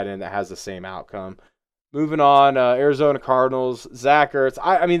option at tight end that has the same outcome. Moving on, Arizona Cardinals, Zach Ertz.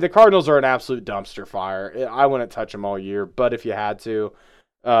 I mean, the Cardinals are an absolute dumpster fire. I wouldn't touch them all year, but if you had to.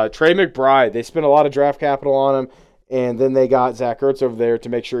 Trey McBride, they spent a lot of draft capital on him, and then they got Zach Ertz over there to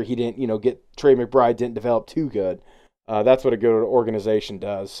make sure he didn't, get Trey McBride didn't develop too good. That's what a good organization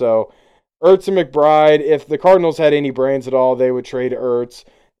does. So Ertz and McBride, if the Cardinals had any brains at all, they would trade Ertz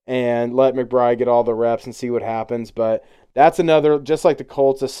and let McBride get all the reps and see what happens. But that's another, just like the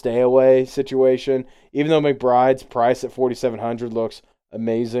Colts, a stay away situation. Even though McBride's price at 4,700 looks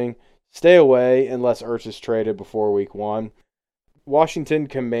amazing, stay away unless Ertz is traded before week 1. Washington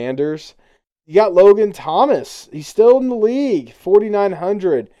Commanders, you got Logan Thomas. He's still in the league,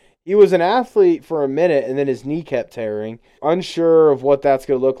 4,900. He was an athlete for a minute, and then his knee kept tearing. Unsure of what that's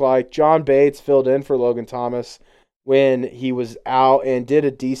going to look like. John Bates filled in for Logan Thomas when he was out and did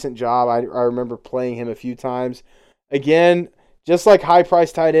a decent job. I remember playing him a few times. Again, just like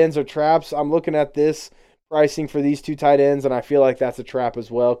high-priced tight ends are traps, I'm looking at this pricing for these two tight ends, and I feel like that's a trap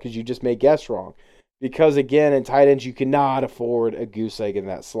as well because you just may guess wrong. Because, again, in tight ends, you cannot afford a goose egg in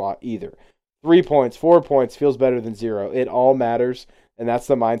that slot either. 3 points, 4 points feels better than 0. It all matters, and that's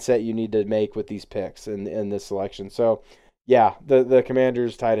the mindset you need to make with these picks in this selection. So, yeah, the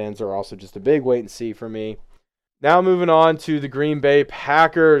Commanders' tight ends are also just a big wait and see for me. Now moving on to the Green Bay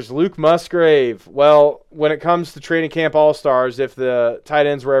Packers. Luke Musgrave. Well, when it comes to training camp all-stars, if the tight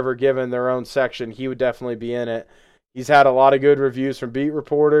ends were ever given their own section, he would definitely be in it. He's had a lot of good reviews from beat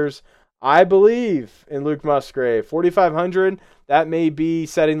reporters. I believe in Luke Musgrave. 4,500, that may be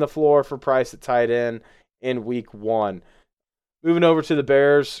setting the floor for price at tight end in week 1. Moving over to the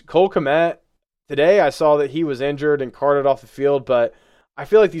Bears, Cole Kmet. Today I saw that he was injured and carted off the field, but I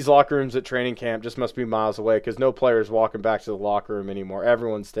feel like these locker rooms at training camp just must be miles away because no player is walking back to the locker room anymore.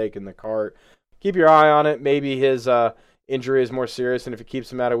 Everyone's taking the cart. Keep your eye on it. Maybe his injury is more serious, and if it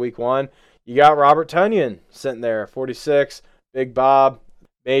keeps him out of week 1, you got Robert Tonyan sitting there, 46, Big Bob.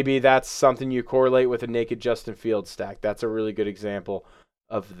 Maybe that's something you correlate with a naked Justin Fields stack. That's a really good example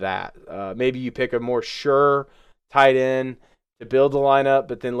of that. Maybe you pick a more sure tight end to build the lineup,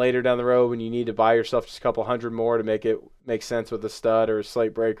 but then later down the road when you need to buy yourself just a couple hundred more to make it make sense with a stud or a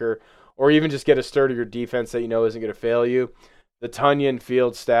slate breaker, or even just get a sturdier defense that you know isn't going to fail you, the Tonyan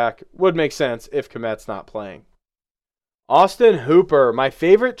Fields stack would make sense if Kmet's not playing. Austin Hooper, my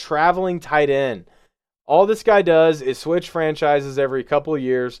favorite traveling tight end. All this guy does is switch franchises every couple of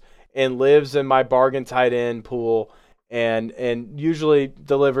years and lives in my bargain tight end pool and usually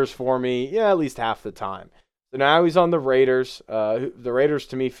delivers for me at least half the time. So now he's on the Raiders. The Raiders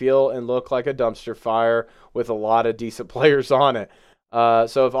to me feel and look like a dumpster fire with a lot of decent players on it.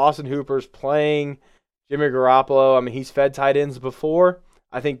 So if Austin Hooper's playing Jimmy Garoppolo, I mean, he's fed tight ends before.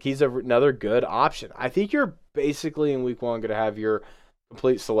 I think he's another good option. I think you're basically in week 1 going to have your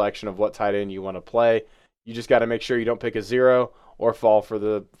complete selection of what tight end you want to play. You just got to make sure you don't pick a 0 or fall for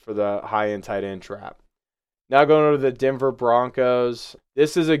the high-end tight end trap. Now going over to the Denver Broncos.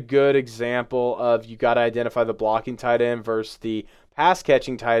 This is a good example of you got to identify the blocking tight end versus the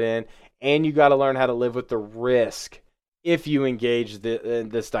pass-catching tight end, and you got to learn how to live with the risk if you engage in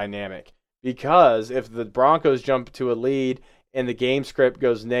this dynamic. Because if the Broncos jump to a lead and the game script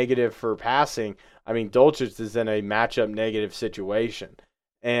goes negative for passing, I mean, Dulcich is in a matchup negative situation.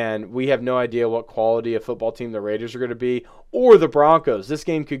 And we have no idea what quality of football team the Raiders are going to be or the Broncos. This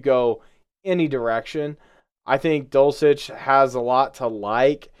game could go any direction. I think Dulcich has a lot to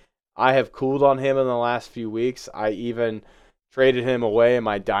like. I have cooled on him in the last few weeks. I even traded him away in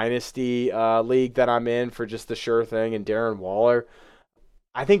my Dynasty league that I'm in for just the sure thing and Darren Waller.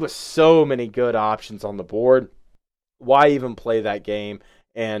 I think with so many good options on the board, why even play that game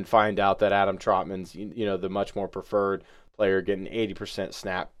and find out that Adam Trotman's the much more preferred player getting 80%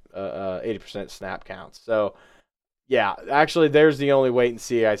 snap counts. So yeah, actually there's the only wait and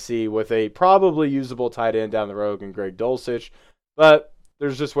see I see with a probably usable tight end down the road in Greg Dulcich, but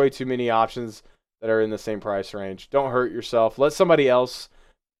there's just way too many options that are in the same price range. Don't hurt yourself. Let somebody else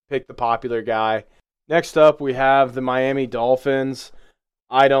pick the popular guy. Next up, we have the Miami Dolphins.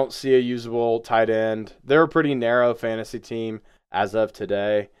 I don't see a usable tight end. They're a pretty narrow fantasy team as of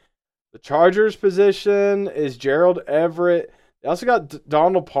today. The Chargers position is Gerald Everett. They also got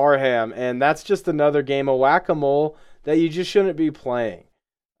Donald Parham, and that's just another game of whack-a-mole that you just shouldn't be playing.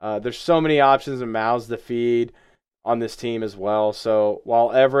 There's so many options and mouths to feed on this team as well. So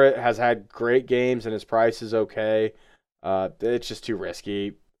while Everett has had great games and his price is okay, it's just too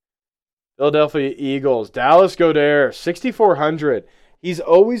risky. Philadelphia Eagles, Dallas Goedert, 6,400. He's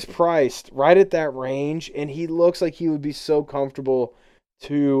always priced right at that range, and he looks like he would be so comfortable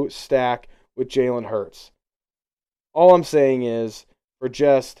to stack with Jalen Hurts. All I'm saying is, for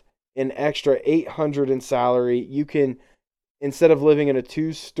just an extra $800 in salary, you can, instead of living in a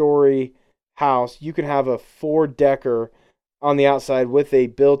 2-story house, you can have a 4-decker on the outside with a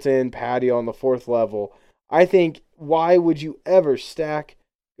built-in patio on the 4th level. I think, why would you ever stack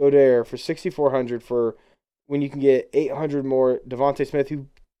Goedert for $6,400 for when you can get 800 more Devontae Smith, who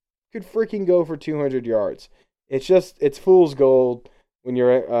could freaking go for 200 yards? It's fool's gold when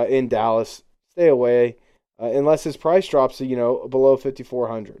you're in Dallas. Stay away unless his price drops to, below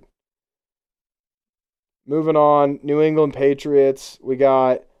 5,400. Moving on, New England Patriots. We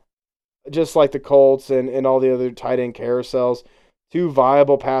got, just like the Colts and all the other tight end carousels, 2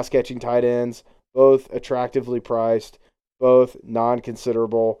 viable pass-catching tight ends, both attractively priced, both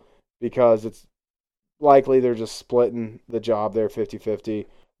non-considerable, because it's likely they're just splitting the job there 50-50.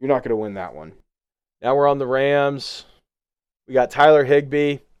 You're not going to win that one. Now we're on the Rams. We got Tyler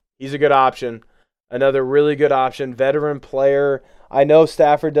Higbee. He's a good option. Another really good option. Veteran player. I know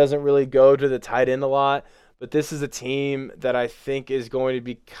Stafford doesn't really go to the tight end a lot, but this is a team that I think is going to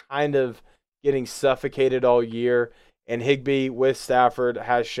be kind of getting suffocated all year. And Higbee with Stafford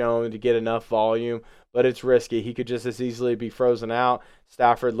has shown to get enough volume, but it's risky. He could just as easily be frozen out.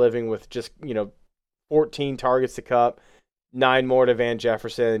 Stafford living with just, 14 targets to Kupp, 9 more to Van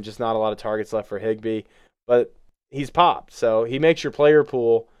Jefferson, and just not a lot of targets left for Higbee. But he's popped, so he makes your player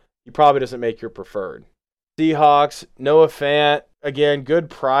pool. He probably doesn't make your preferred. Seahawks, Noah Fant, again, good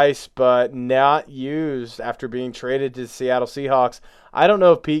price, but not used after being traded to the Seattle Seahawks. I don't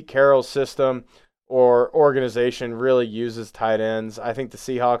know if Pete Carroll's system or organization really uses tight ends. I think the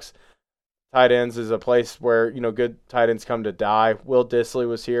Seahawks tight ends is a place where, good tight ends come to die. Will Dissly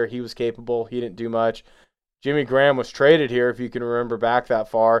was here. He was capable. He didn't do much. Jimmy Graham was traded here, if you can remember back that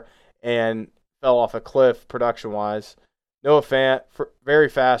far, and fell off a cliff production-wise. Noah Fant, very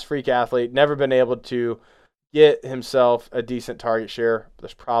fast, freak athlete, never been able to get himself a decent target share.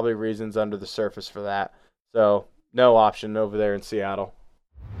 There's probably reasons under the surface for that. So, no option over there in Seattle.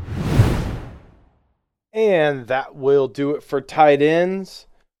 And that will do it for tight ends.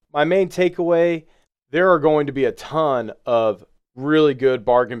 My main takeaway, there are going to be a ton of really good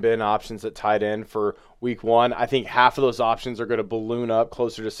bargain bin options at tight end for week 1. I think half of those options are going to balloon up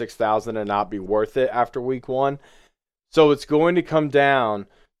closer to 6,000 and not be worth it after week 1. So it's going to come down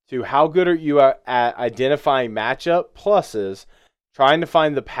to how good are you at identifying matchup pluses, trying to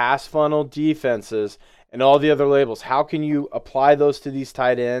find the pass funnel defenses, and all the other labels. How can you apply those to these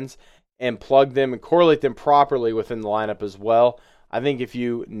tight ends and plug them and correlate them properly within the lineup as well? I think if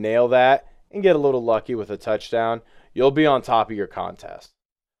you nail that and get a little lucky with a touchdown, you'll be on top of your contest.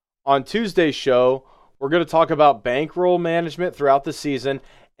 On Tuesday's show, we're going to talk about bankroll management throughout the season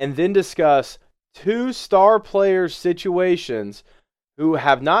and then discuss 2 star players' situations who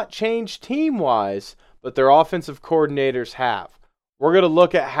have not changed team-wise, but their offensive coordinators have. We're going to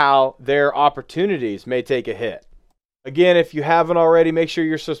look at how their opportunities may take a hit. Again, if you haven't already, make sure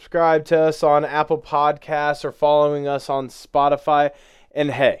you're subscribed to us on Apple Podcasts or following us on Spotify.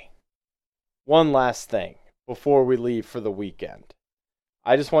 And hey, one last thing before we leave for the weekend.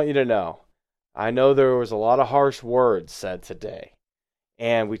 I just want you to know, I know there was a lot of harsh words said today.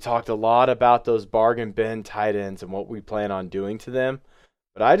 And we talked a lot about those bargain bin tight ends and what we plan on doing to them.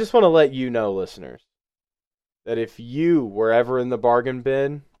 But I just want to let you know, listeners, that if you were ever in the bargain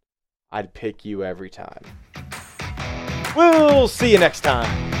bin, I'd pick you every time. We'll see you next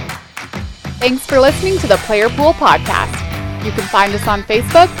time. Thanks for listening to the Player Pool Podcast. You can find us on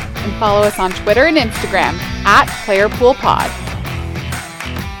Facebook and follow us on Twitter and Instagram @PlayerPoolPod.